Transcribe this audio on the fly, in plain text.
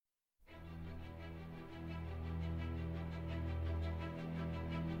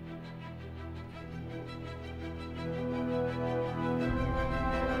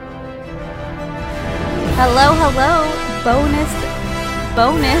Hello,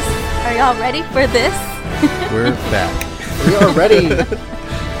 bonus. Are y'all ready for this? We're back. We are ready.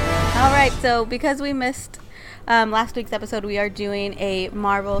 All right, so because we missed last week's episode, we are doing a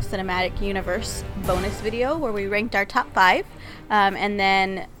Marvel Cinematic Universe bonus video where we ranked our top 5, and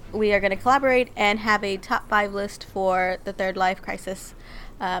then we are going to collaborate and have a top 5 list for the Third Life Crisis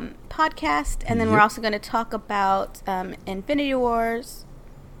podcast, and then we're also going to talk about Infinity Wars.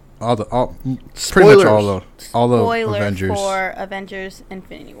 Pretty much all the Avengers. For Avengers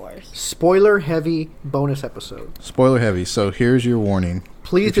Infinity Wars. Spoiler heavy bonus episode. Spoiler heavy. So here's your warning.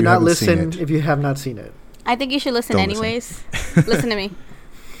 Please do not listen if you have not seen it. I think you should listen anyways. Listen to me.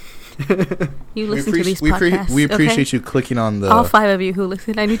 You listen to these podcasts. We appreciate you clicking on the... All 5 of you who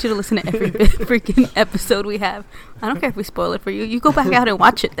listen. I need you to listen to every freaking episode we have. I don't care if we spoil it for you. You go back out and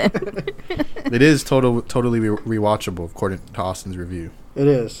watch it then. It is totally rewatchable according to Austin's review. It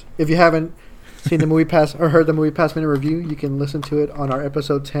is. If you haven't seen the movie pass or heard the movie pass minute review, you can listen to it on our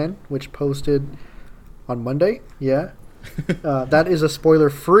episode 10, which posted on Monday. Yeah. That is a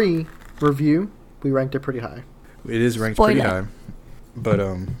spoiler-free review. We ranked it pretty high. It is ranked pretty high.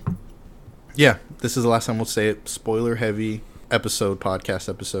 But, yeah, this is the last time we'll say it. Spoiler-heavy podcast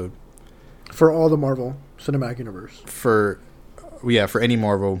episode. For all the Marvel Cinematic Universe. For any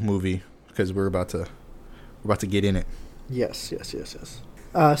Marvel movie, because we're about to get in it. Yes.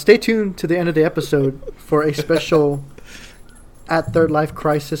 Stay tuned to the end of the episode for a special at Third Life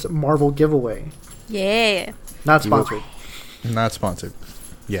Crisis Marvel giveaway. Yeah. Not sponsored. Not sponsored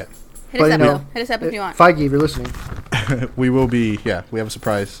yet. Hit us up if you want. Feige, if you're listening. We will be, we have a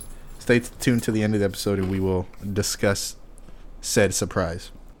surprise. Stay tuned to the end of the episode and we will discuss said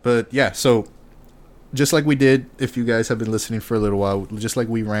surprise. But yeah, so just like we did, if you guys have been listening for a little while, just like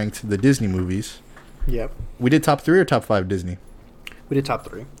we ranked the Disney movies. Yep. We did top 3 or top 5 Disney? We did top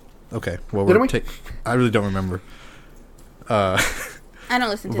 3. Okay. Well, I really don't remember. I don't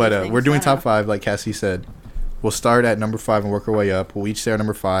listen to but these things, we're doing top 5, like Cassie said. We'll start at number 5 and work our way up. We'll each say our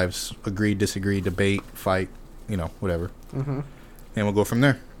number 5s, agree, disagree, debate, fight, whatever. Mm-hmm. And we'll go from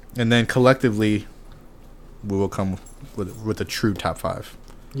there. And then collectively, we will come with a true top 5.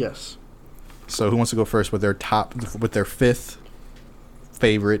 Yes. So who wants to go first with their 5th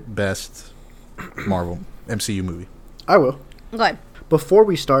favorite, best Marvel MCU movie? I will. Okay. Before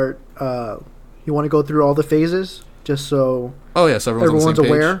we start, you want to go through all the phases just so so everyone's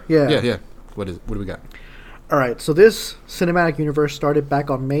aware? Yeah. What do we got? All right. So this cinematic universe started back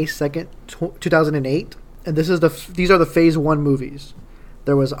on May 2nd, 2008, and these are the Phase 1 movies.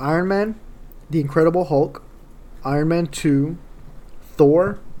 There was Iron Man, The Incredible Hulk, Iron Man 2,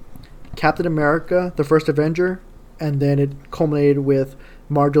 Thor, Captain America, The First Avenger, and then it culminated with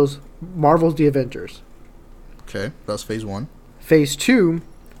Marvel's The Avengers. Okay, that's Phase 1. Phase 2,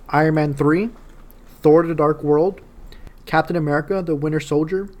 Iron Man 3, Thor The Dark World, Captain America The Winter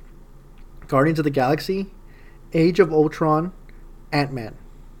Soldier, Guardians of the Galaxy, Age of Ultron, Ant-Man.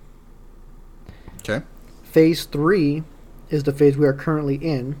 Okay. Phase 3 is the phase we are currently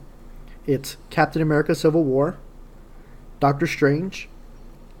in. It's Captain America Civil War, Doctor Strange,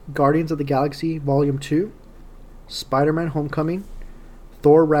 Guardians of the Galaxy Volume 2, Spider-Man Homecoming,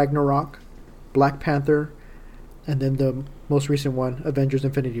 Thor Ragnarok, Black Panther, and then the most recent one, Avengers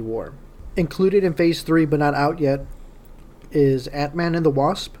Infinity War. Included in Phase 3 but not out yet is Ant-Man and the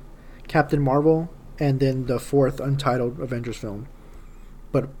Wasp, Captain Marvel, and then the 4th untitled Avengers film.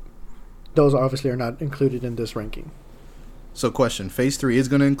 But those obviously are not included in this ranking. So question, Phase 3 is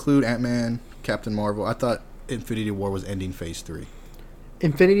going to include Ant-Man, Captain Marvel. I thought Infinity War was ending Phase 3.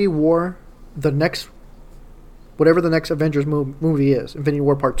 Infinity War, whatever the next Avengers movie is, Infinity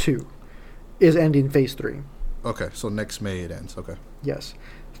War Part 2, is ending Phase 3. Okay, so next May it ends. Okay. Yes.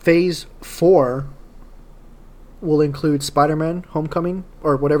 Phase 4 will include Spider-Man Homecoming,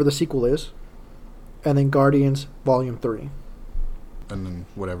 or whatever the sequel is, and then Guardians Volume 3. And then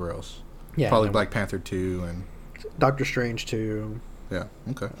whatever else. Yeah. Probably Black Panther 2 and... Doctor Strange 2. Yeah,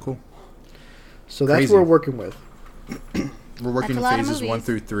 okay, cool. So that's what we're working with. We're working in phases 1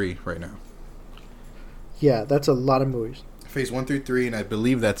 through 3 right now. Yeah, that's a lot of movies. Phase 1 through 3, and I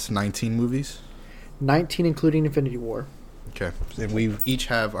believe that's 19 movies? 19 including Infinity War. Okay, and we each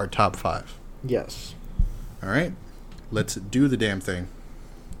have our top 5. Yes. All right, let's do the damn thing.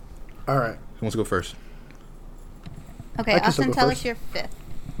 All right. Who wants to go first? Okay, Austin, tell us your 5th.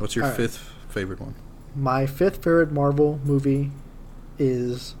 What's your 5th favorite one? My 5th favorite Marvel movie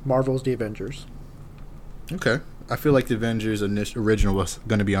is Marvel's The Avengers. Okay. I feel like The Avengers original was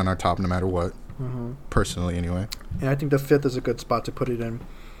going to be on our top no matter what. Mm-hmm. Personally, anyway. And I think the 5th is a good spot to put it in.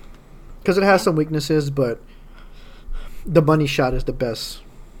 Because it has some weaknesses, but the money shot is the best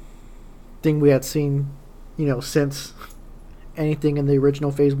thing we had seen since anything in the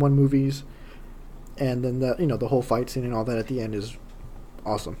original Phase 1 movies. And then the whole fight scene and all that at the end is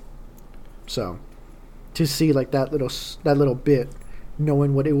awesome. So to see like that little bit,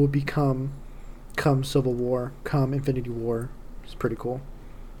 knowing what it will become come Civil War, come Infinity War, is pretty cool.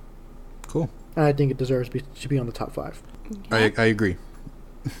 Cool. And I think it deserves to be on the top 5. I agree.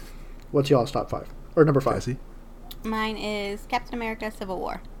 What's y'all's top 5 or number 5? Cassie? Mine is Captain America: Civil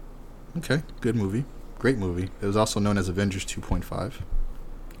War. Okay, good movie, great movie. It was also known as Avengers 2.5.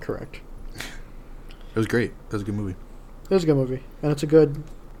 Correct. It was great. It was a good movie. It was a good movie, and it's a good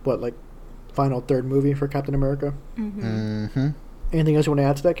final third movie for Captain America. Mm-hmm. Anything else you want to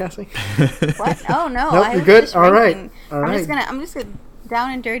add to that, Cassie? What? Oh no, Nope, I you're was good. just All right. ranking. All right. I'm just gonna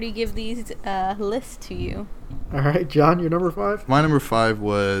down and dirty give these lists to you. All right, John, your number 5. My number 5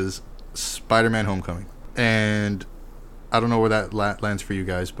 was Spider-Man: Homecoming, and I don't know where that lands for you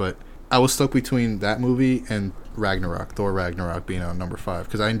guys, but I was stuck between that movie and Ragnarok, Thor Ragnarok being on number 5,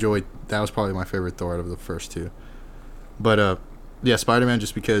 because I enjoyed that. Was probably my favorite Thor out of the first two. But yeah, Spider-Man,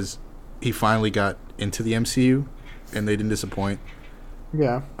 just because he finally got into the MCU and they didn't disappoint.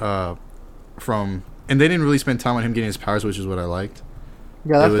 Yeah. And they didn't really spend time on him getting his powers, which is what I liked.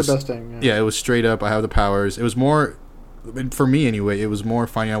 Yeah, that's the best thing. Yeah, it was straight up, I have the powers. It was more, for me anyway, it was more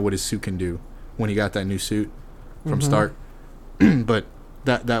finding out what his suit can do when he got that new suit from Stark. But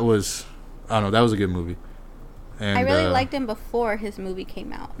that was, I don't know, that was a good movie. And I really liked him before his movie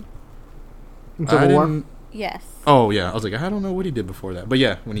came out. Civil War? Yes. Oh yeah, I was like, I don't know what he did before that, but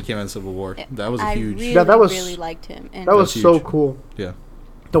yeah, when he came out in Civil War, that was a huge. Really, that was really liked him. And that was so huge. cool. Yeah.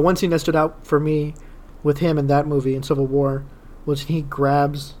 The one scene that stood out for me with him in that movie in Civil War was he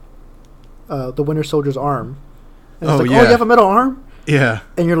grabs the Winter Soldier's arm. And it's like, yeah. oh, you have a metal arm? Yeah.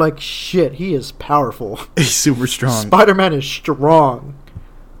 And you're like, shit, he is powerful. He's super strong. Spider-Man is strong.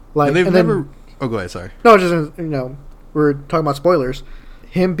 Like, and they've and never. then, Oh, go ahead. Sorry. no, just we're talking about spoilers.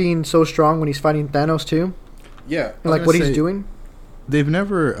 Him being so strong when he's fighting Thanos too. Yeah. And like what he's doing. They've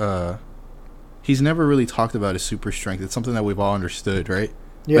never. He's never really talked about his super strength. It's something that we've all understood, right?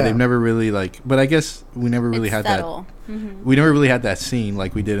 Yeah. But they've never really But I guess we never really it's had subtle. that. Mm-hmm. We never really had that scene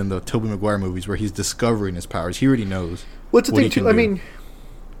like we did in the Tobey Maguire movies where he's discovering his powers. He already knows. What's the what thing he too? can I do. mean,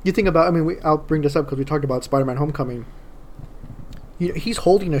 you think about. I'll bring this up because we talked about Spider-Man: Homecoming. He's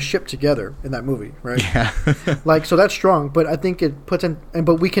holding a ship together in that movie, right? Yeah. Like, so that's strong, but I think it puts in,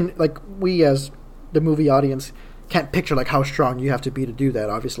 but we as the movie audience can't picture like how strong you have to be to do that,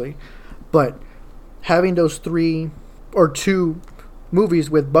 obviously. But having those 3 or 2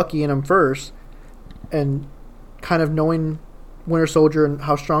 movies with Bucky in them first, and kind of knowing Winter Soldier and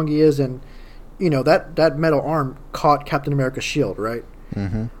how strong he is, and that metal arm caught Captain America's shield, right?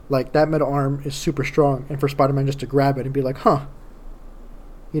 Mm-hmm. Like, that metal arm is super strong, and for Spider-Man just to grab it and be like, huh.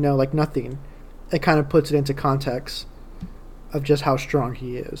 Like nothing. It kind of puts it into context of just how strong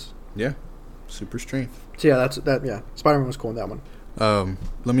he is. Yeah. Super strength. So yeah, yeah. Spider-Man was cool in that one.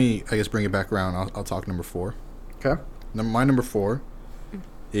 Let me, I guess, bring it back around. I'll talk number 4. Okay. My number 4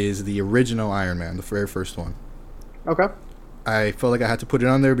 is the original Iron Man, the very first one. Okay. I felt like I had to put it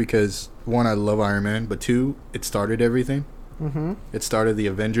on there because 1, I love Iron Man, but 2, it started everything. Mm-hmm. It started the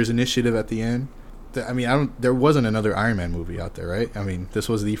Avengers Initiative at the end. There wasn't another Iron Man movie out there, right? This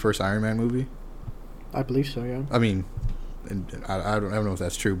was the first Iron Man movie. I believe so, yeah. And I don't know if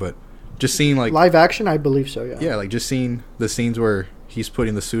that's true, but just seeing like live action, I believe so, yeah. Yeah, like just seeing the scenes where he's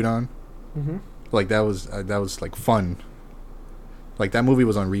putting the suit on, like that was like fun. Like that movie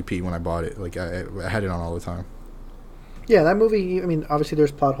was on repeat when I bought it. Like I had it on all the time. Yeah, that movie. Obviously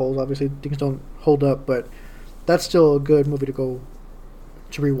there's plot holes. Obviously things don't hold up, but that's still a good movie to go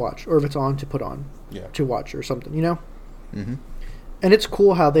to rewatch, or if it's on, to put on, to watch or something. Mm-hmm. And it's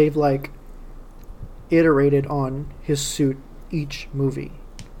cool how they've like iterated on his suit each movie.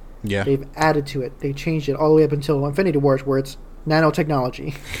 Yeah, they've added to it. They changed it all the way up until Infinity Wars, where it's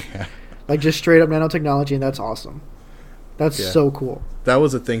nanotechnology. Yeah. Like just straight up nanotechnology, and that's awesome. That's so cool. That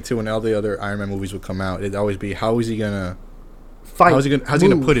was the thing too. When all the other Iron Man movies would come out, it'd always be, how is he gonna fight? How's he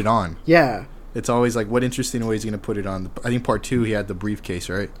gonna put it on? Yeah. It's always like, what interesting way is he gonna put it on? I think part 2 he had the briefcase,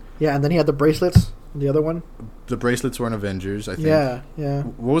 right? Yeah, and then he had the bracelets. The other one. The bracelets were in Avengers, I think. Yeah, yeah.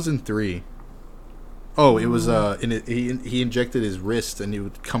 What was in 3? Oh, it was he injected his wrist and it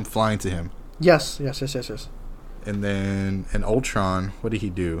would come flying to him. Yes. And then in Ultron, what did he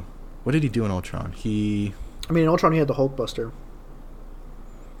do? What did he do in Ultron? In Ultron he had the Hulkbuster.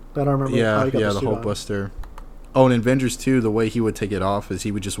 I don't remember. Yeah, how he got the suit on. Hulkbuster. Oh, in Avengers 2, the way he would take it off is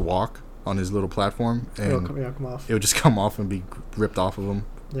he would just walk on his little platform and come off. it would just come off and be ripped off of him,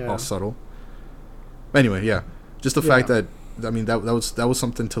 all subtle. Anyway, yeah, just the fact that that was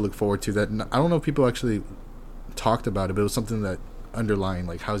something to look forward to. That I don't know if people actually talked about it, but it was something that underlying,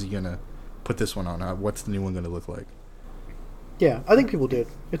 like, how's he gonna put this one on? What's the new one gonna look like? Yeah, I think people did.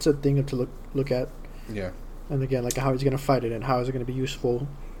 It's a thing to look at. Yeah. And again, like how he's going to fight it and how is it going to be useful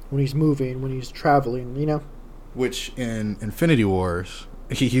when he's moving, when he's traveling, you know? Which in Infinity Wars,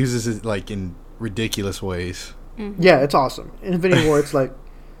 he uses it like in ridiculous ways. Mm-hmm. Yeah, it's awesome. In Infinity War, it's like,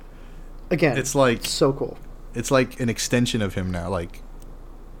 again, it's like so cool. It's like an extension of him now. Like,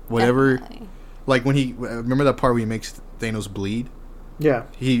 whatever. Definitely. Like when he remember that part where he makes Thanos bleed. Yeah.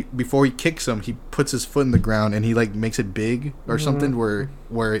 He before he kicks him, he puts his foot in the ground and he like makes it big or something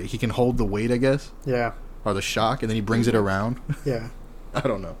where he can hold the weight, I guess. Yeah. Or the shock, and then he brings it around. Yeah. I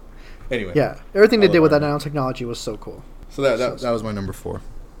don't know. Anyway. Yeah. Everything they did with that nanotechnology was so cool. So that was my number 4.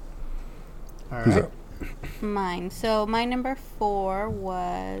 All Who's right. up? Mine. So my number 4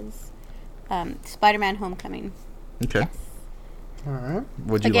 was Spider-Man: Homecoming. Okay. All right.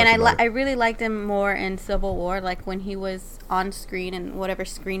 What'd you Again, like about I it? really liked him more in Civil War, like when he was on screen and whatever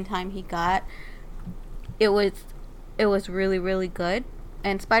screen time he got. It was really, really good.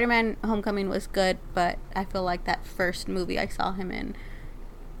 And Spider-Man: Homecoming was good, but I feel like that first movie I saw him in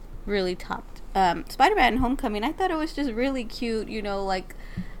really topped. Spider-Man: Homecoming, I thought it was just really cute. You know, like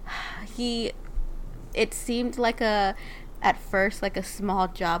it seemed like at first like a small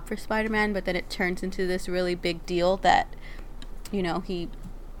job for Spider-Man, but then it turns into this really big deal that, you know,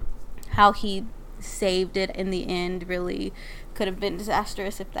 how he saved it in the end really could have been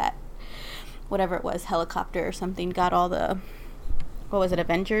disastrous if that, whatever it was, helicopter or something, got all the, what was it,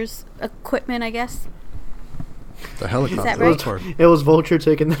 Avengers equipment, I guess? The helicopter. Is that right? Part. It was Vulture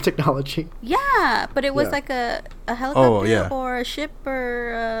taking the technology. Yeah, but it was Yeah. like a helicopter yeah. or a ship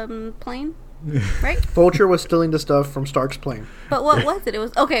or plane, right? Vulture was stealing the stuff from Stark's plane. But what was it? It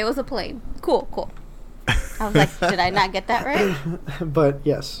was a plane. Cool. I was like, did I not get that right? But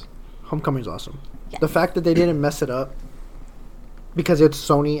yes, Homecoming's awesome. Yes. The fact that they didn't mess it up because it's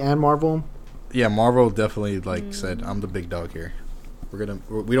Sony and Marvel. Yeah, Marvel definitely said, I'm the big dog here.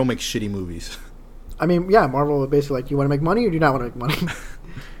 We don't make shitty movies. I mean, yeah, Marvel was basically like, you want to make money or do you not want to make money?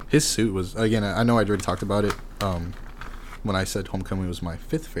 His suit was, again, I know I already talked about it when I said Homecoming was my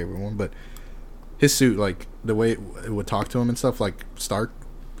 5th favorite one, but his suit, like, the way it would talk to him and stuff, like Stark,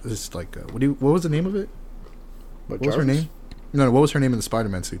 is like, what was the name of it? What was her name? No, what was her name in the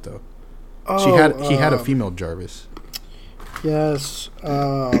Spider-Man suit, though? Oh, He had a female Jarvis. Yes.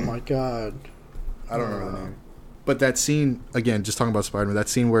 Oh, my God. I don't remember the name. But that scene, again, just talking about Spider-Man, that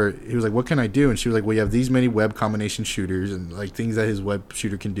scene where he was like, what can I do? And she was like, well, you have these many web combination shooters and like things that his web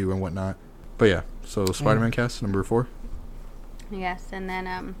shooter can do and whatnot. But yeah, so Spider-Man cast, number 4. Yes, and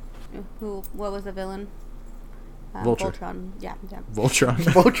then what was the villain? Vulture. Voltron. Yeah. Voltron.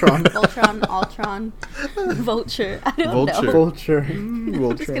 Voltron. Voltron, Ultron, Vulture. I don't know. Vulture.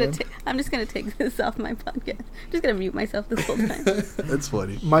 I'm just gonna take this off my podcast. I'm just gonna mute myself this whole time. That's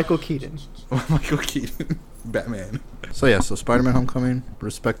funny. Michael Keaton. Michael Keaton. Batman. So yeah, so Spider-Man: Homecoming,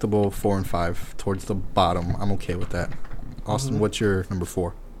 respectable 4 and 5, towards the bottom. I'm okay with that. Austin, what's your number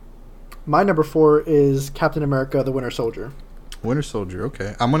 4? My number 4 is Captain America: The Winter Soldier. Winter Soldier.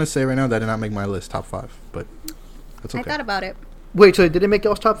 Okay, I'm gonna say right now that did not make my list top 5, but that's okay. I thought about it. Wait, so did it make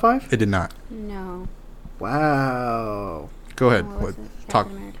y'all's top 5? It did not. No. Wow. Go ahead. What was it? Talk.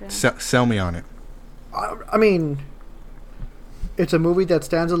 Captain America. Sell me on it. I mean, it's a movie that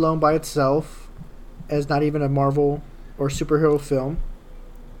stands alone by itself as not even a Marvel or superhero film.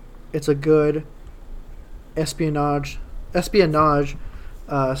 It's a good espionage,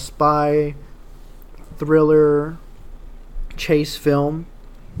 spy, thriller, chase film.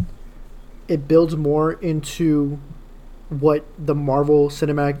 It builds more into what the Marvel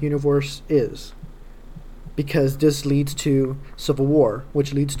Cinematic Universe is, because this leads to Civil War,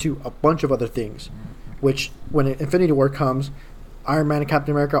 which leads to a bunch of other things, which when Infinity War comes, Iron Man and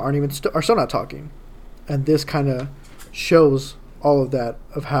Captain America are still not talking, and this kind of shows all of that,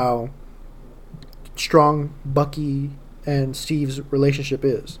 of how strong Bucky and Steve's relationship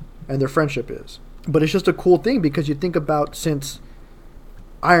is and their friendship is. But it's just a cool thing because you think about, since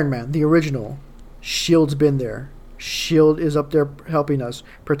Iron Man, the original, SHIELD's been there. SHIELD is up there helping us,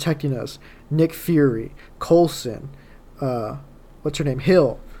 protecting us. Nick Fury, Coulson, what's her name,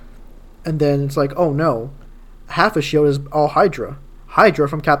 Hill. And then it's like, oh no, half of SHIELD is all Hydra. Hydra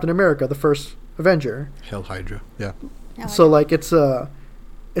from Captain America, the first Avenger. Hell Hydra. Yeah. So like I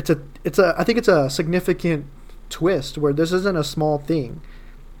think it's a significant twist where this isn't a small thing.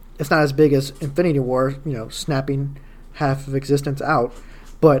 It's not as big as Infinity War, snapping half of existence out,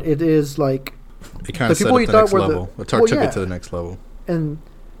 but it is like it kind of set up the next level. Took it to the next level. And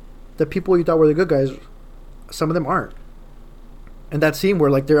the people you thought were the good guys, some of them aren't. And that scene where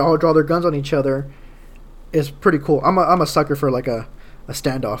like they all draw their guns on each other, is pretty cool. I'm a sucker for like a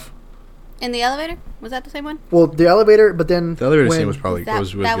standoff. In the elevator? Was that the same one? Well, the elevator, but then The elevator scene was probably That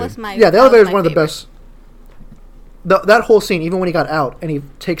was really that good. was my yeah, the that elevator is my one of the favorite. best. That whole scene, even when he got out and he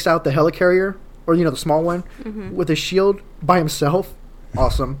takes out the helicarrier, or the small one, with his shield by himself,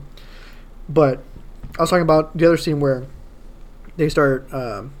 awesome. But I was talking about the other scene where they start,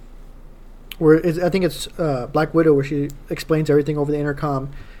 I think it's Black Widow, where she explains everything over the intercom,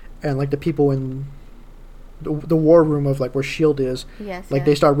 and like the people in the war room of like where Shield is, Yes. like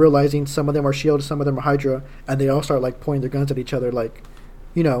they start realizing some of them are Shield, some of them are Hydra, and they all start like pointing their guns at each other, like,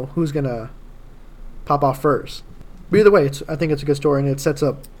 who's gonna pop off first. But either way, I think it's a good story, and it sets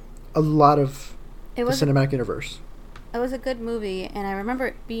up a lot of It the was cinematic universe. it was a good movie, and I remember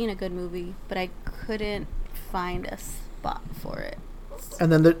it being a good movie, but I couldn't find a spot for it.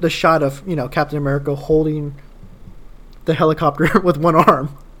 And then the shot of Captain America holding the helicopter with one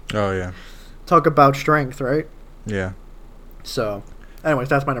arm. Oh yeah, Talk about strength, right? yeah. So, anyways,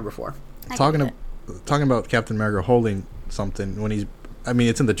 that's my number 4. I Talking get talking about Captain America holding something when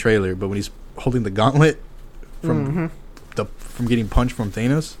it's in the trailer, but when he's holding the gauntlet from from getting punched from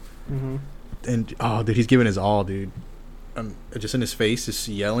Thanos, and dude, he's giving his all, dude. Just in his face, just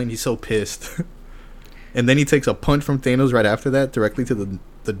yelling. He's so pissed. And then he takes a punch from Thanos right after that, directly to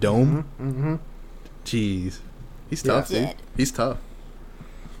the dome. Jeez, he's tough, Yeah. dude. He's tough.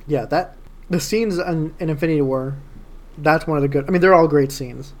 Yeah, the scenes in Infinity War, that's one of the good. I mean, they're all great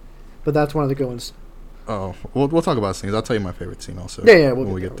scenes, but that's one of the good ones. Oh, we'll talk about scenes. I'll tell you my favorite scene also. Yeah,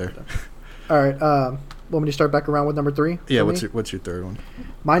 when we get there. All right, want me to start back around with number 3? Yeah, for me? what's your third one?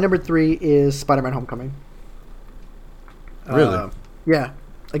 My number 3 is Spider-Man: Homecoming. Really? Yeah.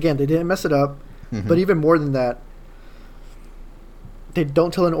 Again, they didn't mess it up, Mhm. but even more than that, they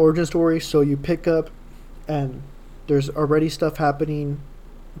don't tell an origin story. So you pick up, and there's already stuff happening,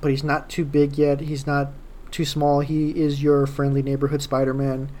 but he's not too big yet. He's not too small. He is your friendly neighborhood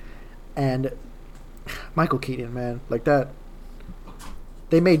Spider-Man, and Michael Keaton, man, like that.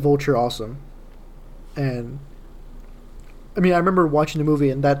 They made Vulture awesome, and I mean, I remember watching the movie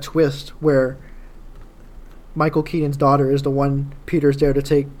and that twist where Michael Keaton's daughter is the one Peter's there to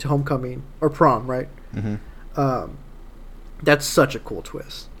take to homecoming or prom, right? Mm-hmm. That's such a cool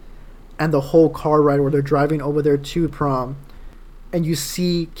twist. And the whole car ride where they're driving over there to prom, and you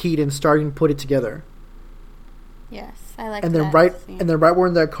see Keaton starting to put it together. Yes, I like And that. then right scene. and then right we're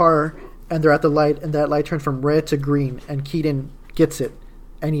in that car, and they're at the light, and that light turns from red to green, and Keaton gets it,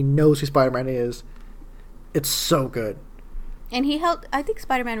 and he knows who Spider-Man is. It's so good. And I think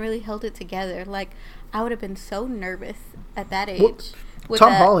Spider-Man really held it together. Like, I would have been so nervous at that age. Well, with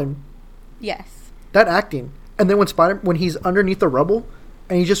Tom that- Holland, Yes. that acting, and then when he's underneath the rubble,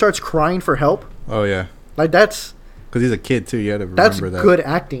 and he just starts crying for help, Oh yeah, like that's because he's a kid too. You got to that's remember that. good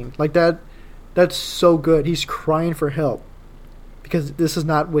acting. Like that, that's so good. He's crying for help because this is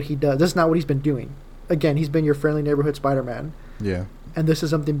not what he does. This is not what he's been doing. Again, he's been your friendly neighborhood Spider-Man, Yeah, and this is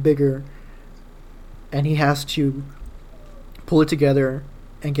something bigger, and he has to pull it together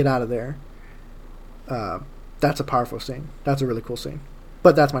and get out of there. That's a powerful scene. That's a really cool scene.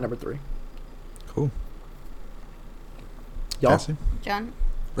 But that's my number 3. cool. Y'all? Cassie? John?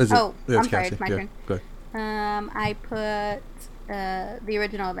 Is it? Oh, Yeah, I'm sorry, it's my yeah, turn. go ahead. I put the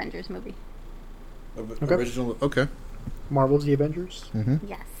original Avengers movie. Okay. Original. Okay. Marvel's The Avengers. Mm-hmm.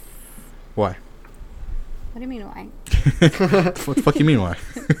 Yes. Why? What do you mean, why? What the fuck you mean why?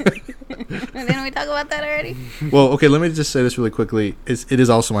 Didn't we talk about that already? Well, okay. Let me just say this really quickly. It is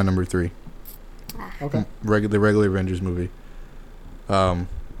also my number 3. Okay. The regular Avengers movie.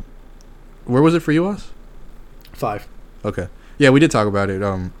 Where was it for you, Oz? 5. Okay. Yeah, we did talk about it.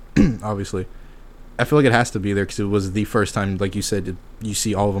 Obviously, I feel like it has to be there because it was the first time, like you said, you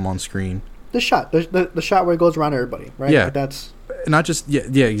see all of them on screen. The shot. The shot where it goes around everybody, right? Yeah. Like that's... Not just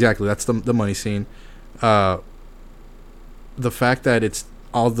yeah, exactly. That's the money scene. The fact that it's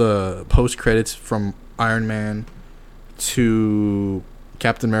all the post credits from Iron Man to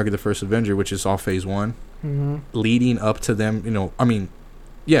Captain America: The First Avenger, which is all Phase 1, Mm-hmm. leading up to them.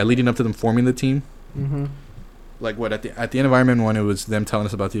 Leading up to them forming the team. Mm-hmm. Like what at the end of Iron Man 1, it was them telling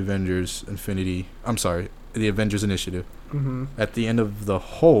us about the Avengers the Avengers Initiative. Mm-hmm. At the end of the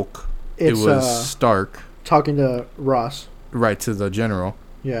Hulk, It's it was Stark, talking to Ross. right, to the general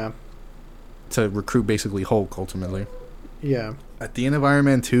Yeah. to recruit basically Hulk ultimately. Yeah. At the end of Iron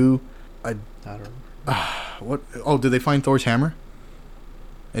Man 2, I don't know. what? Oh, did they find Thor's hammer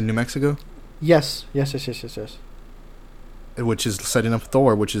in New Mexico? Yes. Which is setting up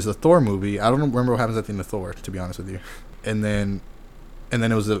Thor, which is the Thor movie. I don't remember what happens at the end of Thor, to be honest with you. And then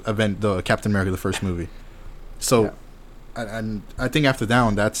it was the Captain America, the first movie. So, Yeah. and I think after that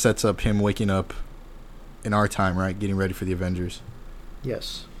one, that sets up him waking up in our time, right? Getting ready for the Avengers.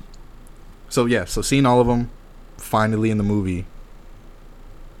 Yes. So seeing all of them finally in the movie,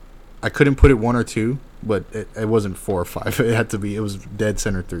 I couldn't put it 1 or 2, but it wasn't 4 or 5. It was dead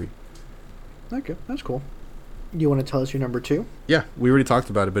center 3. Okay, that's cool. You want to tell us your number 2? Yeah, we already talked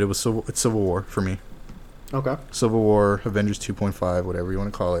about it, but it's Civil War for me. Okay. Civil War, Avengers 2.5, whatever you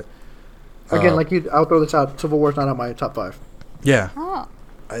want to call it. Again, I'll throw this out. Civil War's not on my top 5. Yeah. Oh.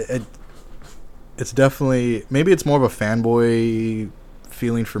 It's definitely, maybe it's more of a fanboy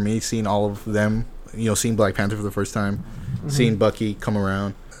feeling for me, seeing all of them, seeing Black Panther for the first time, seeing Bucky come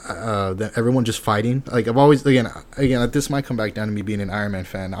around, everyone just fighting. Like, I've always, again, this might come back down to me being an Iron Man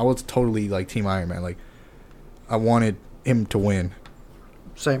fan. I was totally like Team Iron Man. Like, I wanted him to win.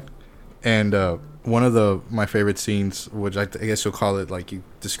 Same. And one of my favorite scenes, which I guess you'll call it, like you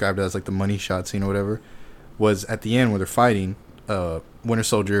described it as like the money shot scene or whatever, was at the end where they're fighting Winter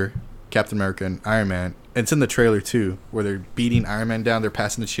Soldier, Captain America, and Iron Man. And it's in the trailer too, where they're beating Iron Man down. They're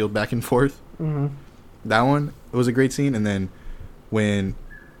passing the shield back and forth. Mm-hmm. That one, it was a great scene. And then when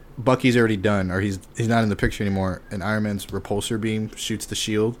Bucky's already done, or he's not in the picture anymore, and Iron Man's repulsor beam shoots the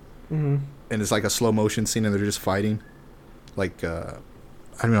shield, and it's like a slow motion scene, and they're just fighting. Like, I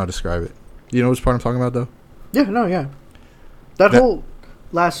don't know how to describe it. You know which part I'm talking about, though? Yeah. That whole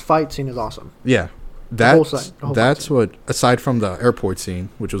last fight scene is awesome. Yeah. That's what, aside from the airport scene,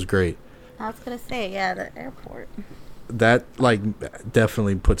 which was great. I was going to say, yeah, the airport. That, like,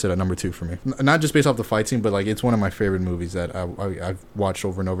 definitely puts it at number 2 for me. Not just based off the fight scene, but, like, it's one of my favorite movies that I've watched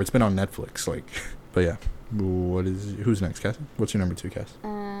over and over. It's been on Netflix, like, but yeah. Who's next, Cass? What's your number 2, Cass?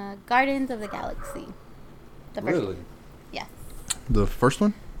 Guardians of the Galaxy. The first one. Yes. The first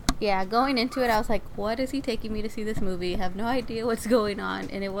one? Yeah, going into it, I was like, what is he taking me to see this movie? I have no idea what's going on.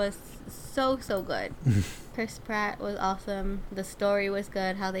 And it was so good. Chris Pratt was awesome. The story was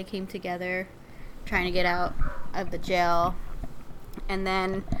good, how they came together, trying to get out of the jail. And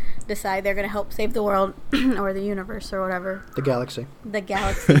then decide they're going to help save the world or the universe or whatever. The galaxy. The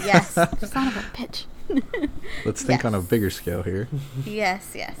galaxy, yes. Son of a bitch. Let's think on a bigger scale here.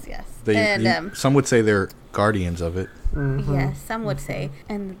 Yes. Some would say they're guardians of it. Mm-hmm. Yes, some would say.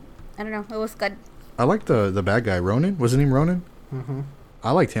 And I don't know, it was good. I liked the bad guy, Ronan. Was his name Ronan? Mm-hmm.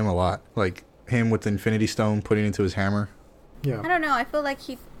 I liked him a lot. Like, him with the Infinity Stone putting into his hammer. Yeah. I don't know, I feel like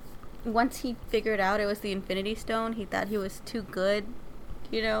once he figured out it was the Infinity Stone, he thought he was too good,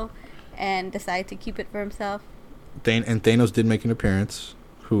 and decided to keep it for himself. And Thanos did make an appearance,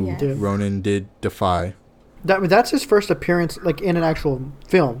 who Yes. Ronan did defy. That's his first appearance, like, in an actual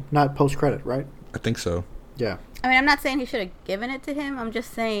film, not post-credit, right? I think so. Yeah. I mean, I'm not saying he should have given it to him. I'm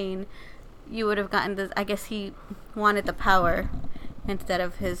just saying you would have gotten this. I guess he wanted the power instead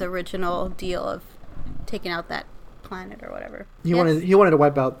of his original deal of taking out that planet or whatever. He wanted to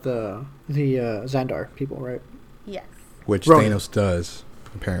wipe out the Xandar people, right? Yes. Which Ronan. Thanos does,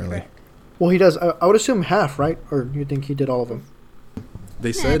 apparently. Correct. Well, he does. I would assume half, right? Or you think he did all of them?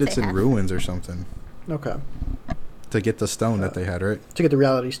 They said I'd it's say in half. ruins or something. Okay. To get the stone that they had, right? To get the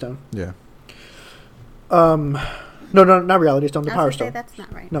Reality Stone. Yeah. No, not Reality Stone. The I Power was gonna say Stone. that's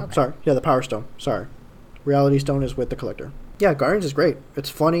not right. No, Okay. sorry. Yeah, the Power Stone. Sorry. Reality Stone is with the Collector. Yeah, Guardians is great. It's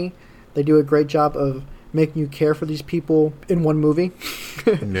funny. They do a great job of making you care for these people in one movie.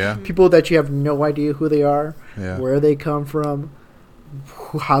 Yeah. People that you have no idea who they are, Yeah. where they come from,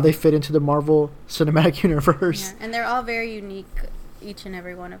 how they fit into the Marvel Cinematic Universe. Yeah, and they're all very unique, each and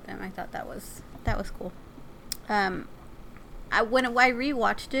every one of them. I thought that was cool. When I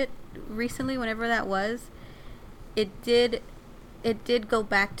rewatched it recently, whenever that was, it did go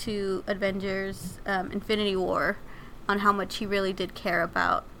back to Avengers Infinity War on how much he really did care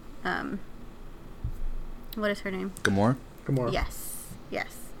about what is her name? Gamora? Gamora. Yes.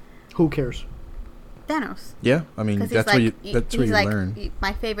 Who cares? Thanos. Yeah. I mean, 'Cause that's where you learn.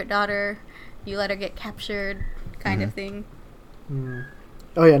 My favorite daughter, you let her get captured, kind of thing. Mm.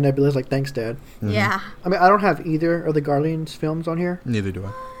 Oh, yeah, Nebula's like, thanks, Dad. Mhm. Yeah. I mean, I don't have either of the Guardians films on here, Neither do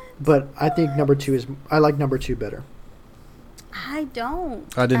I. but I think I like number 2 better. I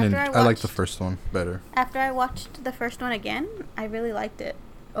don't. I didn't. After I liked the watched- first one better. After I watched the first one again, I really liked it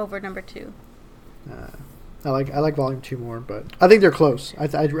over number 2. I like Volume 2 more, but I think they're close. I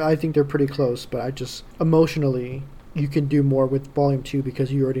think they're pretty close, but I just emotionally you can do more with Volume 2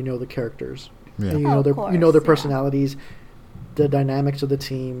 because you already know the characters. Yeah. And you Oh, know of their course, you know their yeah. personalities, the dynamics of the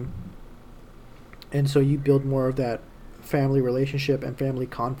team, and so you build more of that family relationship and family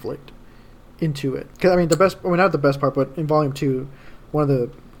conflict into it. 'Cause, I mean, not the best part, but in Volume 2, one of the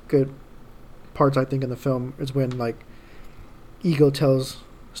good parts I think in the film is when like Ego tells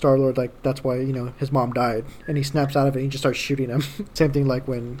Star-Lord, like, that's why, his mom died. And he snaps out of it and he just starts shooting him. Same thing like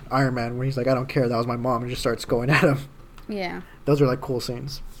when Iron Man, when he's like, I don't care, that was my mom, and just starts going at him. Yeah. Those are, like, cool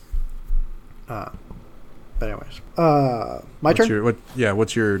scenes. But anyways. My turn?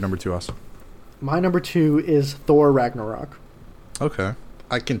 What's your number 2, Austin? My number 2 is Thor Ragnarok. Okay.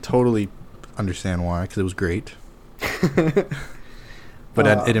 I can totally understand why, because it was great. But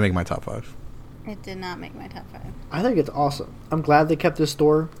it didn't make my top 5. It did not make my top 5. I think it's awesome. I'm glad they kept this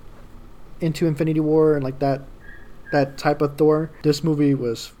Thor into Infinity War and like that type of Thor. This movie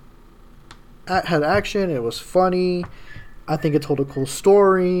had action. It was funny. I think it told a cool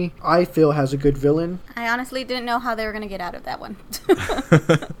story. I feel has a good villain. I honestly didn't know how they were going to get out of that one.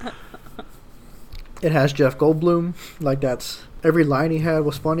 It has Jeff Goldblum. Like, every line he had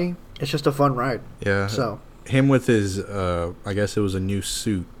was funny. It's just a fun ride. Yeah. So him with his, I guess it was a new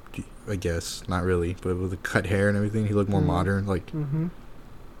suit. I guess not really, but with the cut hair and everything, he looked more modern. Like,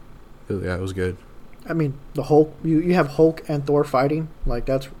 yeah, it was good. I mean, the Hulk. You have Hulk and Thor fighting. Like,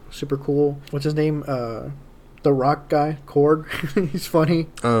 that's super cool. What's his name? The Rock guy, Korg. He's funny.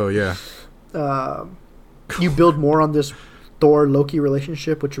 Oh yeah. You build more on this Thor Loki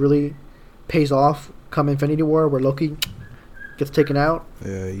relationship, which really pays off come Infinity War, where Loki gets taken out.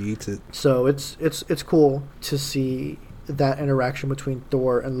 Yeah, he eats it. So it's cool to see that interaction between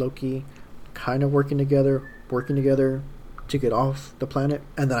Thor and Loki kind of working together to get off the planet.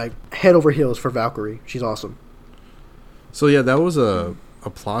 And then I head over heels for Valkyrie. She's awesome. So yeah, that was a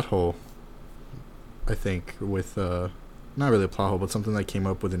plot hole, I think, with not really a plot hole, but something that came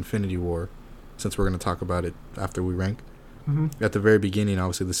up with Infinity War, since we're going to talk about it after we rank. At the very beginning,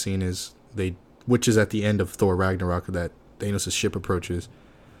 obviously the scene is which is at the end of Thor Ragnarok, that Thanos' ship approaches,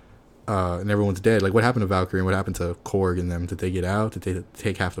 and everyone's dead. Like, what happened to Valkyrie and what happened to Korg and them? Did they get out? Did they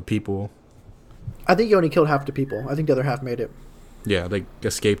take half the people? I think he only killed half the people. I think the other half made it. Yeah, they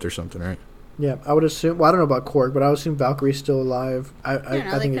escaped or something, right? Yeah, I would assume. Well, I don't know about Korg, but I would assume Valkyrie's still alive. I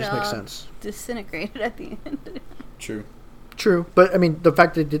think it just makes sense. Disintegrated at the end. True, but I mean, the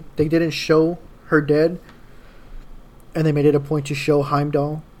fact that they didn't show her dead, and they made it a point to show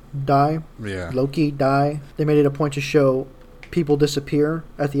Heimdall die, Loki die. They made it a point to show people disappear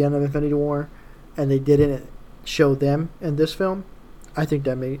at the end of Infinity War, and they didn't show them in this film. I think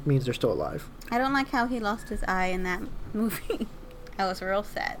that means they're still alive. I don't like how he lost his eye in that movie. That was real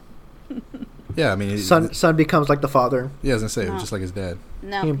sad. Yeah, I mean, son becomes like the father. Yeah, I was gonna say, it was just like his dad.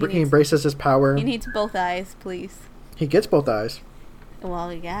 No, he embraces his power. He needs both eyes, please. He gets both eyes.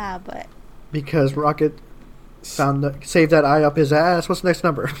 Well, yeah, but because Rocket saved that eye up his ass. What's the next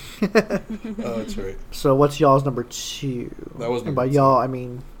number? Oh, that's right. So what's y'all's number 2? That was number and by 2. y'all, I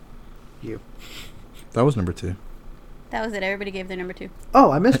mean you. That was number 2. That was it. Everybody gave their number 2.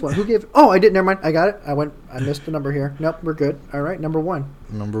 Oh, I missed one. Who gave? Oh, I did. Never mind. I got it. I missed the number here. Nope, we're good. All right, number 1.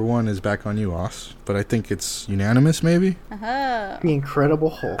 Number 1 is back on you, Oss. But I think it's unanimous, maybe? Uh-huh. The Incredible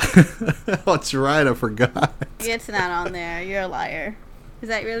Hulk. Oh, that's right. I forgot. It's not on there. You're a liar. Is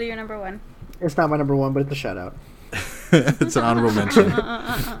that really your number 1? It's not my number 1, but it's a shout-out. It's an honorable mention.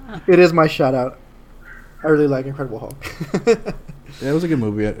 It is my shout-out. I really like Incredible Hulk. Yeah, it was a good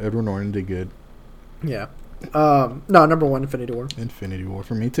movie. Edward Norton did good. Yeah. No, number 1, Infinity War. Infinity War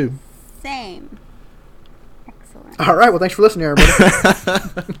for me, too. Same. Excellent. All right, well, thanks for listening,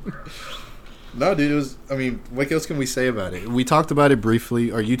 everybody. No, dude, it was... I mean, what else can we say about it? We talked about it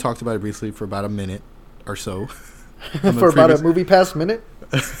briefly, or you talked about it briefly for about a minute or so. For about a movie past minute?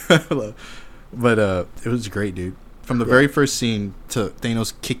 But it was great, dude. From the very first scene to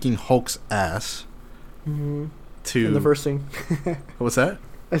Thanos kicking Hulk's ass to... In the first scene. What's that?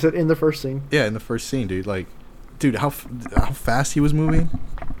 I said in the first scene. Yeah, in the first scene, dude. Like, dude, how fast he was moving.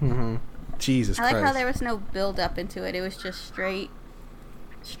 Jesus Christ. I like how there was no build up into it. It was just straight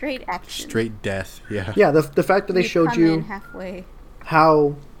action. Straight death, yeah. Yeah, the fact that they showed you halfway.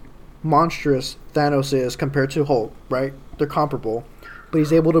 how monstrous Thanos is compared to Hulk, right? They're comparable. But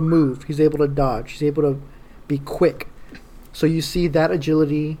he's able to move. He's able to dodge. He's able to be quick. So you see that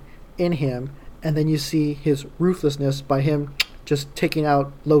agility in him, and then you see his ruthlessness by him just taking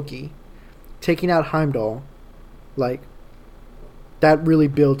out Loki, taking out Heimdall. Like, that really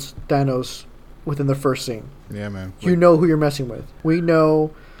builds Thanos within the first scene. Yeah, man. You know who you're messing with. We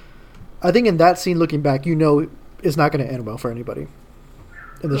know... I think in that scene, looking back, you know it's not going to end well for anybody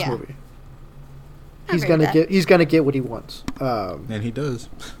in this movie. He's gonna get what he wants. And he does.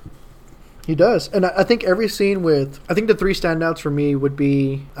 He does. And I think every scene with... I think the 3 standouts for me would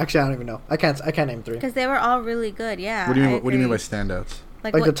be... Actually, I don't even know. I can't name 3. Because they were all really good, yeah. What do you mean by standouts?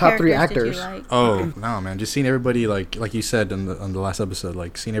 Like the top 3 actors. Like? Oh, no, man. Just seeing everybody, like you said on the last episode,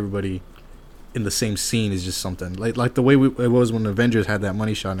 like seeing everybody in the same scene is just something like the way it was when Avengers had that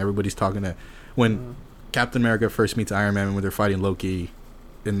money shot and everybody's talking to when Captain America first meets Iron Man when they're fighting Loki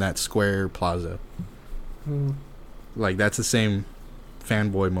in that square plaza. Like that's the same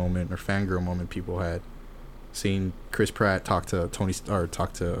fanboy moment or fangirl moment people had seeing Chris Pratt talk to Tony what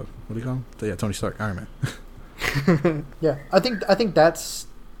do you call him? Yeah, Tony Stark, Iron Man. Yeah, I think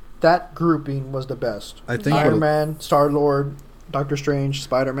that grouping was the best. I think Iron Man, Star-Lord, Doctor Strange,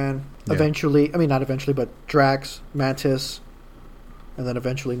 Spider-Man. Yeah. Eventually, I mean not eventually, but Drax, Mantis, and then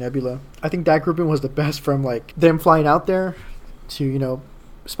eventually Nebula. I think that grouping was the best, from like them flying out there to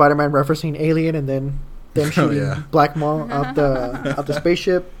Spider-Man referencing Alien and then them shooting Black Maw out the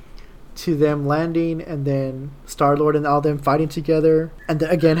spaceship, to them landing and then Star-Lord and all them fighting together, and then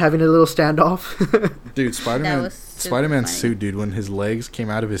again having a little standoff. Dude, Spider-Man's suit, dude, when his legs came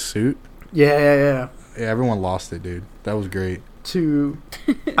out of his suit. Yeah, everyone lost it, dude. That was great.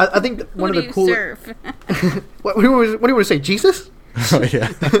 I think one of the cool. What do you want to say, Jesus? Oh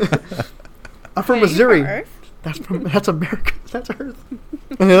yeah. I'm from Missouri. That's America. That's Earth.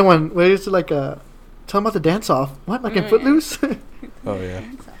 And the other one, where it's like tell them about the dance off. What, like in Footloose? Oh yeah.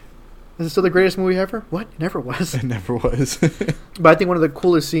 Is it still the greatest movie ever? What? It never was. It never was. But I think one of the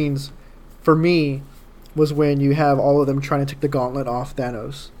coolest scenes for me was when you have all of them trying to take the gauntlet off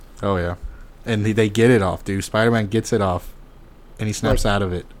Thanos. Oh yeah, and they get it off, dude. Spider-Man gets it off, and he snaps out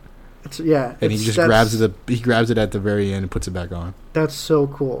of it. And he just grabs it. He grabs it at the very end and puts it back on. That's so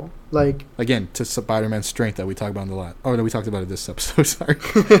cool. Like, again, to Spider-Man's strength that we talked about in the last. Oh no, we talked about it this episode. Sorry,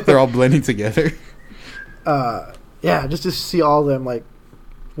 they're all blending together. Yeah, just to see all of them like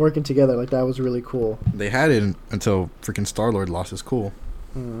working together, like that was really cool. They had it until freaking Star-Lord lost his cool.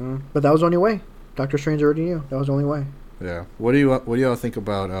 But that was the only way. Doctor Strange already knew that was the only way. Yeah. What do y'all think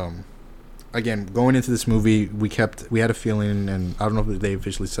about? Again, going into this movie, we had a feeling, and I don't know if they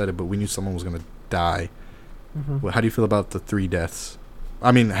officially said it, but we knew someone was gonna die. Well, how do you feel about the 3 deaths?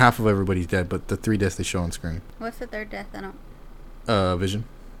 I mean, half of everybody's dead, but the 3 deaths they show on screen. What's the third death? I don't. Vision.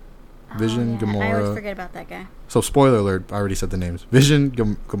 Vision, Gamora. I always forget about that guy. So, spoiler alert, I already said the names. Vision,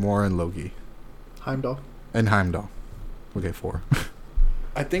 Gamora, and Loki. Heimdall. And Heimdall. Okay, 4.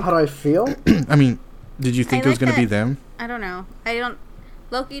 I think. How do I feel? I mean, did you think it was going to be them? I don't know.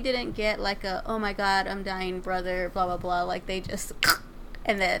 Loki didn't get like a, oh my god, I'm dying, brother, blah, blah, blah. Like, they just,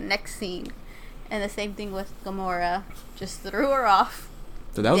 and the next scene. And the same thing with Gamora. Just threw her off.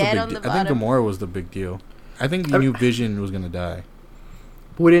 So that was a big deal. I think Gamora was the big deal. I think you knew Vision was going to die.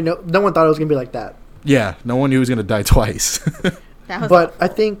 We didn't know. No one thought it was going to be like that. Yeah, no one knew he was going to die twice. But I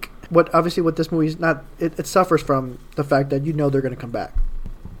think what this movie is not, it suffers from the fact that they're going to come back.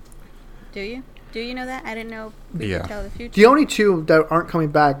 Do you? Do you know that? I didn't know we could tell the future. The only 2 that aren't coming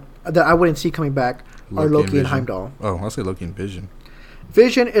back, that I wouldn't see coming back, are Loki and Heimdall. Oh, I'll say Loki and Vision.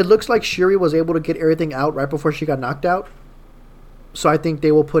 Vision, it looks like Shuri was able to get everything out right before she got knocked out. So I think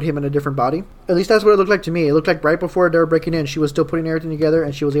they will put him in a different body. At least that's what it looked like to me. It looked like right before they were breaking in, she was still putting everything together,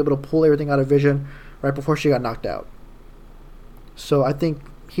 and she was able to pull everything out of Vision right before she got knocked out. So I think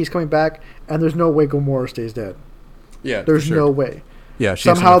he's coming back, and there's no way Gamora stays dead. Yeah, there's no way. Yeah,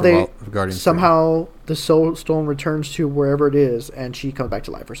 somehow the Soul Stone returns to wherever it is, and she comes back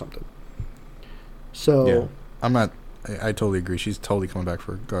to life or something. So yeah, I totally agree. She's totally coming back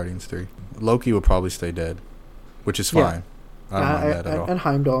for Guardians 3. Loki will probably stay dead, which is fine. I don't mind that at all. And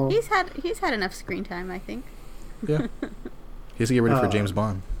Heimdall. He's had enough screen time, I think. Yeah. He has to get ready for James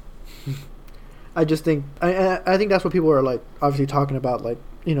Bond. I just think I think that's what people are like obviously talking about, like,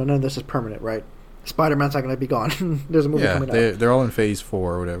 none of this is permanent, right? Spider-Man's not going to be gone. There's a movie coming out. They're all in phase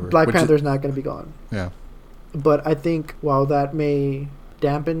 4 or whatever. Black Panther's not going to be gone. Yeah. But I think while that may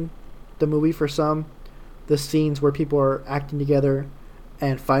dampen the movie for some, the scenes where people are acting together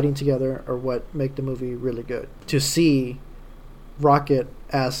and fighting together are what make the movie really good. To see Rocket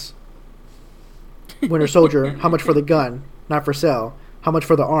as Winter Soldier, how much for the gun, not for sale, how much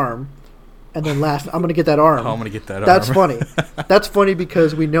for the arm, and then last, I'm going to get that arm. I'm going to get that That's arm. funny. That's funny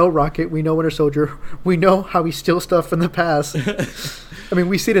because we know Rocket, we know Winter Soldier, we know how he steals stuff from the past. I mean,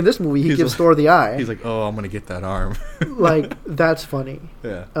 we see it in this movie. He gives Thor the eye. He's like, oh, I'm going to get that arm. Like, that's funny.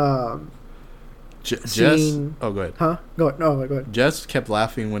 Yeah. Jess. Oh, go ahead. Huh? Go ahead. Jess kept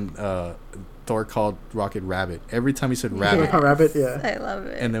laughing when Thor called Rocket Rabbit. Every time he said rabbit. Yes. Rabbit, yeah. I love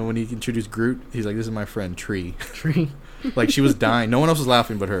it. And then when he introduced Groot, he's like, this is my friend, Tree. Tree. Like, she was dying. No one else was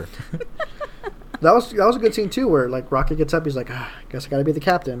laughing but her. That was a good scene, too, where, like, Rocket gets up. He's like, I guess I got to be the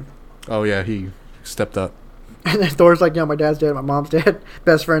captain. Oh, yeah. He stepped up. And then Thor's like, my dad's dead. My mom's dead.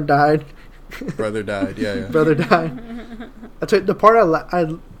 Best friend died. Brother died. Yeah. Brother died. That's the part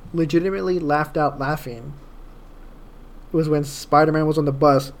I legitimately laughed out laughing was when Spider-Man was on the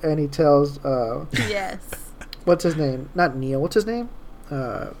bus and he tells Yes. what's his name? Not Neil. What's his name?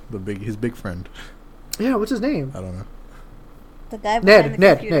 His big friend. Yeah, what's his name? I don't know. The guy behind the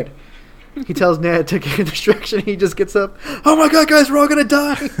Ned. computer. He tells Ned to get a distraction. He just gets up. Oh my god, guys, we're all gonna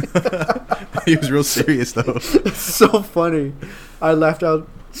die. He was real serious though. It's so funny. I laughed out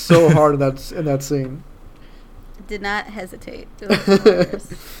so hard in that scene. Did not hesitate. It was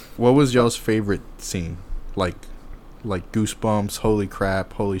hilarious. What was y'all's favorite scene? Like Goosebumps, holy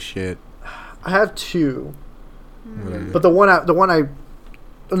crap, holy shit. I have two, Whatever. but the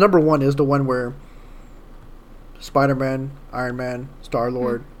number one is the one where Spider-Man, Iron Man,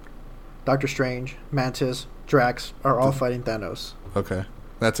 Star-Lord, Doctor Strange, Mantis, Drax are all fighting Thanos. Okay,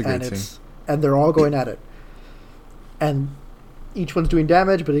 that's a great scene. And they're all going at it. And each one's doing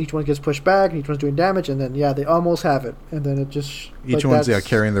damage, but each one gets pushed back, and each one's doing damage, and then, they almost have it. And then it just... Each one's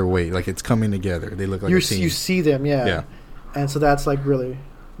carrying their weight. Like, it's coming together. They look like a team. You see them, yeah. Yeah. And so that's, like, really,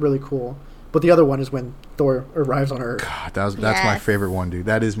 really cool. But the other one is when Thor arrives on Earth. God, that's my favorite one, dude.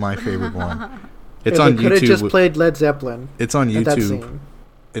 That is my favorite one. It's Yeah, on they could have YouTube. just played Led Zeppelin. It's on at that YouTube scene.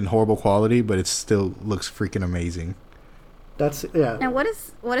 in horrible quality, but it still looks freaking amazing. That's, yeah. And what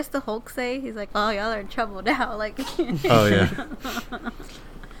does the Hulk say? He's like, "Oh, y'all are in trouble now." Like, Oh yeah. Yeah.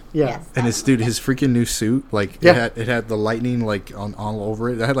 Yes. And his freaking new suit, like Yeah. it had the lightning like on all over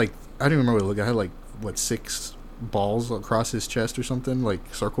it. I had like I don't even remember what it looked. I had like 6 balls across his chest or something,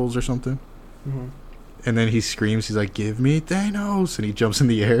 like circles or something. Mm-hmm. And then he screams, he's like, "Give me Thanos!" And he jumps in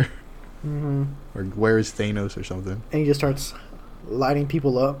the air. Mm-hmm. Or where is Thanos or something? And he just starts lighting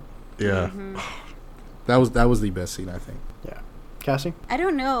people up. Yeah. That was the best scene, I think. Yeah. Cassie? I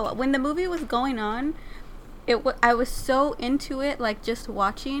don't know. When the movie was going on, I was so into it, like just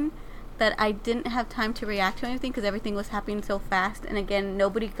watching, that I didn't have time to react to anything because everything was happening so fast. And again,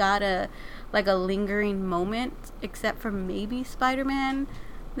 nobody got a lingering moment except for maybe Spider-Man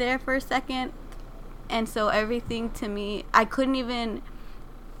there for a second. And so everything to me, I couldn't even...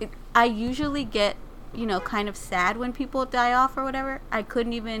 I usually get, kind of sad when people die off or whatever. I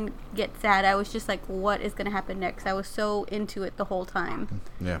couldn't even get sad. I was just like, what is going to happen next? I was so into it the whole time.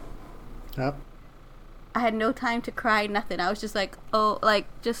 Yeah. Yep. I had no time to cry, nothing. I was just like,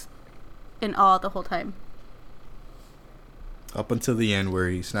 just in awe the whole time. Up until the end where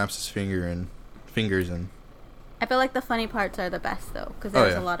he snaps his fingers and... I feel like the funny parts are the best though, because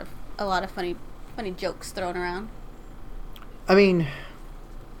there's a lot of funny jokes thrown around. I mean...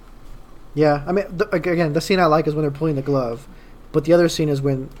 Yeah, I mean, again, the scene I like is when they're pulling the glove. But the other scene is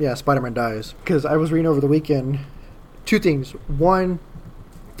when, Spider-Man dies. Because I was reading over the weekend, 2 things. One,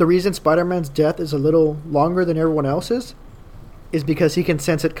 the reason Spider-Man's death is a little longer than everyone else's is because he can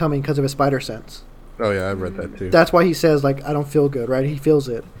sense it coming because of his spider sense. Oh, yeah, I read that too. That's why he says, like, I don't feel good, right? He feels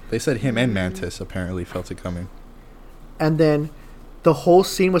it. They said him and Mantis apparently felt it coming. And then the whole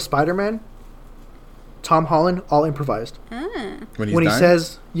scene with Spider-Man, Tom Holland, all improvised. When When he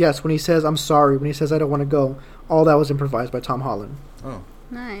dying? says, I'm sorry, when he says, I don't want to go, all that was improvised by Tom Holland. Oh,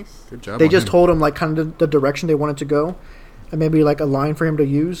 Nice. good job. They on just him. told him, like, kind of the direction they wanted to go, and maybe, like, a line for him to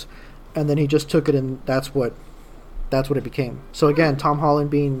use, and then he just took it, and that's what it became. So, again, Tom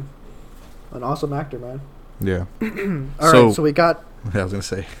Holland being an awesome actor, man. Yeah. All right, so we got I was gonna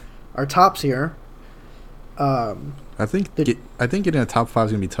say. our tops here. I think getting a top 5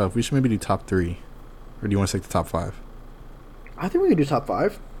 is gonna be tough. We should maybe do top 3, or do you want to stick to top 5? I think we can do top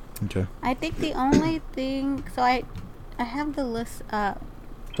 5. Okay. I think the only thing... So I have the list up.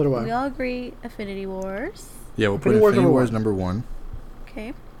 So do We I. all agree Infinity Wars. Yeah, we'll put Infinity War's Infinity number Wars one.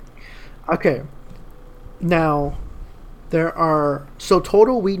 number 1. Okay. Okay. Now, there are... So,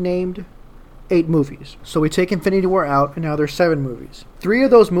 total, we named 8 movies. So, we take Infinity War out, and now there's 7 movies. 3 of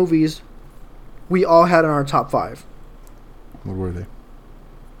those movies, we all had in our top 5. What were they?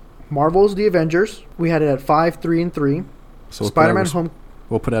 Marvel's The Avengers, we had it at 5, 3, and 3. So Spider-Man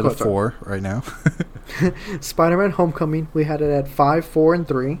we'll put it at Go a ahead, sorry. 4 right now. Spider-Man Homecoming, we had it at 5, 4, and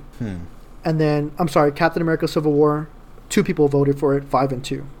 3. And then, I'm sorry, Captain America Civil War, 2 people voted for it, 5 and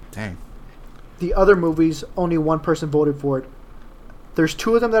 2. Dang. The other movies, only 1 person voted for it. There's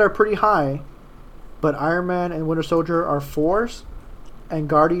 2 of them that are pretty high, but Iron Man and Winter Soldier are 4s, and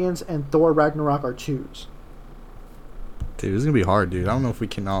Guardians and Thor Ragnarok are 2s. Dude, this is gonna be hard, dude. I don't know if we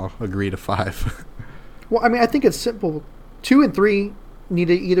can all agree to 5. Well, I mean, I think it's simple. 2 and 3 need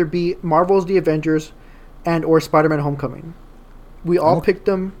to either be Marvel's The Avengers and or Spider-Man Homecoming. We all picked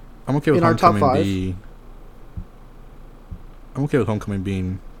them. I'm okay with In our top Homecoming 5. I'm okay with Homecoming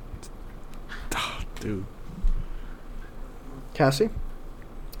being... dude. Cassie?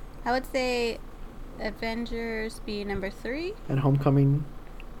 I would say Avengers be number 3. And Homecoming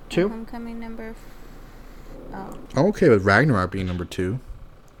 2? Homecoming number Oh, I'm okay with Ragnarok being number 2.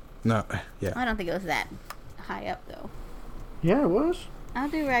 No, yeah. I don't think it was that high up though. Yeah, it was. I'll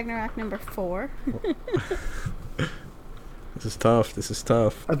do Ragnarok number 4. This is tough. This is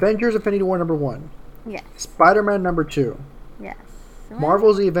tough. Avengers Infinity War number 1. Yes. Spider-Man number 2. Yes.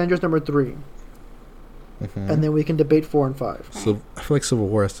 Marvel's The Avengers number 3. Mhm. And then we can debate 4 and 5. So I feel like Civil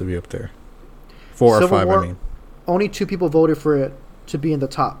War has to be up there. 4 or Civil 5, War- I mean. Only 2 people voted for it to be in the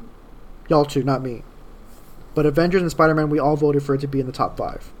top. Y'all 2, not me. But Avengers and Spider-Man, we all voted for it to be in the top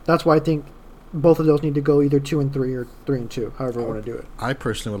 5. That's why I think both of those need to go either 2 and 3 or 3 and 2, however we want to do it. I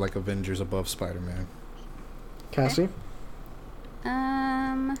personally would like Avengers above Spider-Man. Cassie,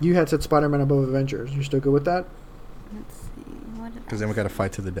 you had said Spider-Man above Avengers. You still good with that? Let's see. What did Because then we got to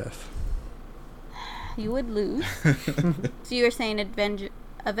fight to the death. You would lose. So you were saying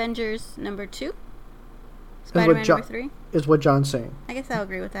Avengers number 2? Spider-Man number 3? Is what John's saying. I guess I'll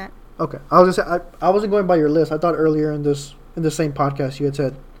agree with that. Okay. I was gonna say I wasn't going by your list. I thought earlier in the same podcast you had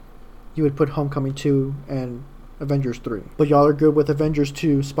said you would put Homecoming 2 and Avengers 3. But y'all are good with Avengers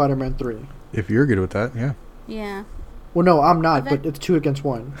 2, Spider-Man 3. If you're good with that, yeah. Yeah. Well, no, I'm not, but it's 2 against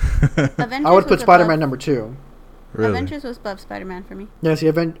 1. Avengers I would put was Spider-Man above- number 2. Really? Avengers was above Spider-Man for me. Yeah, see,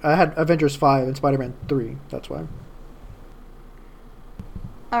 I had Avengers 5 and Spider-Man 3. That's why.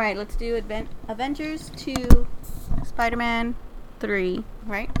 All right, let's do Avengers 2, Spider-Man 3,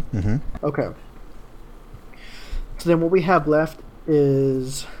 right? Mm-hmm. Okay. So then what we have left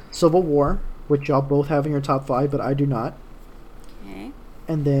is Civil War, which y'all both have in your top 5, but I do not. Okay.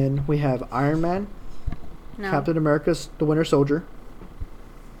 And then we have Iron Man, No. Captain America's The Winter Soldier,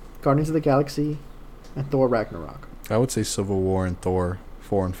 Guardians of the Galaxy, and Thor Ragnarok. I would say Civil War and Thor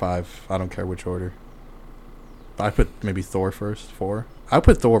 4 and 5. I don't care which order. I put maybe Thor first, 4. I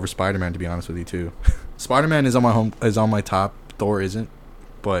put Thor over Spider-Man, to be honest with you, too. Spider-Man is on my top. Thor isn't.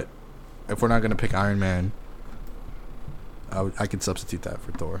 But if we're not going to pick Iron Man, I could substitute that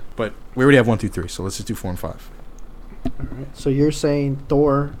for Thor. But we already have 1, 2, 3, so let's just do 4 and 5. Alright. So you're saying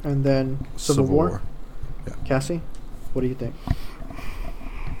Thor and then Civil War? Yeah. Cassie, what do you think?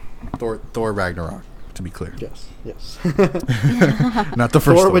 Thor Ragnarok, to be clear. Yes. Yes. Not the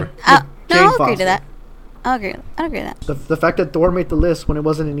first Thor. with No, Jane I'll agree Foster. to that. I'll agree with that. The fact that Thor made the list when it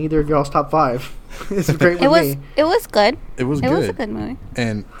wasn't in either of y'all's top 5 is great with It was me. it was good. It was It good. was a good movie.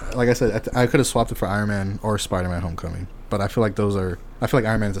 And like I said, I could have swapped it for Iron Man or Spider-Man Homecoming. But I feel like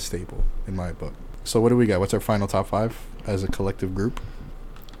Iron Man's a staple in my book. So what do we got? What's our final top 5 as a collective group?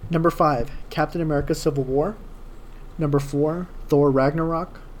 Number 5, Captain America Civil War. Number 4, Thor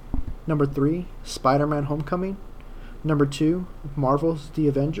Ragnarok. Number 3, Spider-Man Homecoming. Number 2, Marvel's The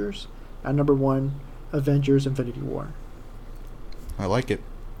Avengers. And number 1, Avengers Infinity War. I like it.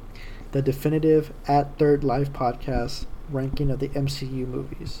 The definitive At Third Life podcast ranking of the MCU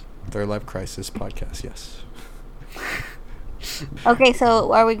movies. Third Life Crisis podcast, yes. Okay,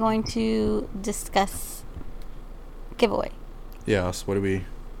 so are we going to discuss giveaway? Yeah, so what do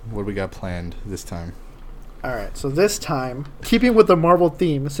we got planned this time? Alright, so this time, keeping with the Marvel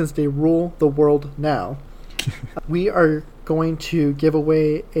theme, since they rule the world now, we are going to give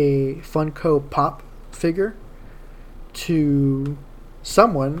away a Funko Pop figure to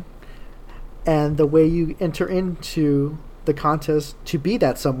someone, and the way you enter into the contest to be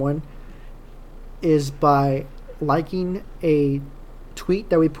that someone is by liking a tweet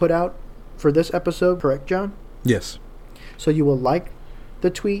that we put out for this episode, correct, John? Yes. So you will like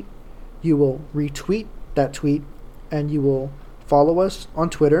the tweet, you will retweet that tweet, and you will follow us on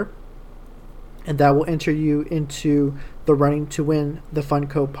Twitter, and that will enter you into the running to win the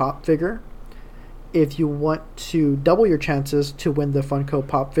Funko Pop figure. If you want to double your chances to win the Funko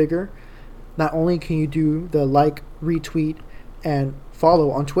Pop figure, not only can you do the like, retweet, and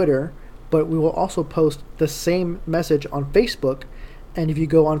follow on Twitter, but we will also post the same message on Facebook. And if you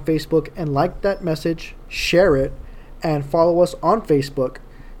go on Facebook and like that message, share it, and follow us on Facebook,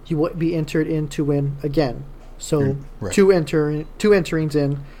 you will be entered in to win again. So Right. two enterings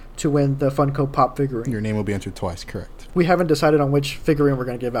in to win the Funko Pop figurine. Your name will be entered twice, correct. We haven't decided on which figurine we're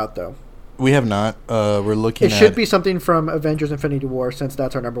going to give out, though. We have not. We're looking It at... should be something from Avengers Infinity War, since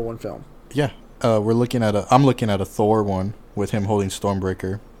that's our number 1 film. Yeah. We're looking at I'm looking at a Thor one with him holding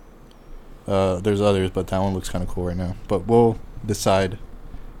Stormbreaker. There's others, but that one looks kind of cool right now. But we'll decide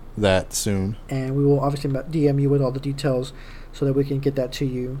that soon. And we will obviously DM you with all the details so that we can get that to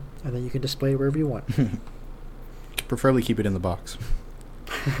you, and then you can display it wherever you want. Preferably keep it in the box.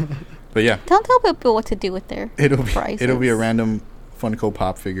 But yeah, Don't tell people what to do with their prizes. it'll be a random Funko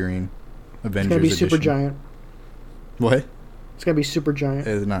Pop figurine. It's Avengers going to be edition. super giant. What? It's going to be super giant.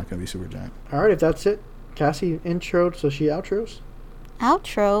 It's not gonna be super giant. All right, if that's it, Cassie introed, so she outros.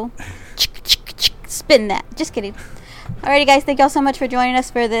 Outro. Spin that. Just kidding. Alrighty, guys. Thank y'all so much for joining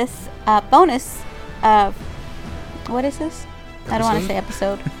us for this bonus of... What is this? I don't want to say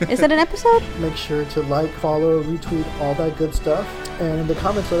episode. Is it an episode? Make sure to like, follow, retweet, all that good stuff. And in the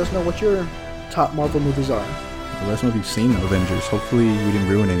comments, let us know what your top Marvel movies are. Let us know if you've seen Avengers. Hopefully we didn't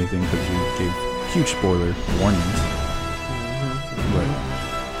ruin anything because we gave huge spoiler warnings. But,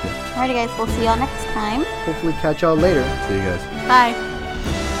 Alrighty, guys. We'll see y'all next time. Hopefully catch y'all later. see you guys. Bye.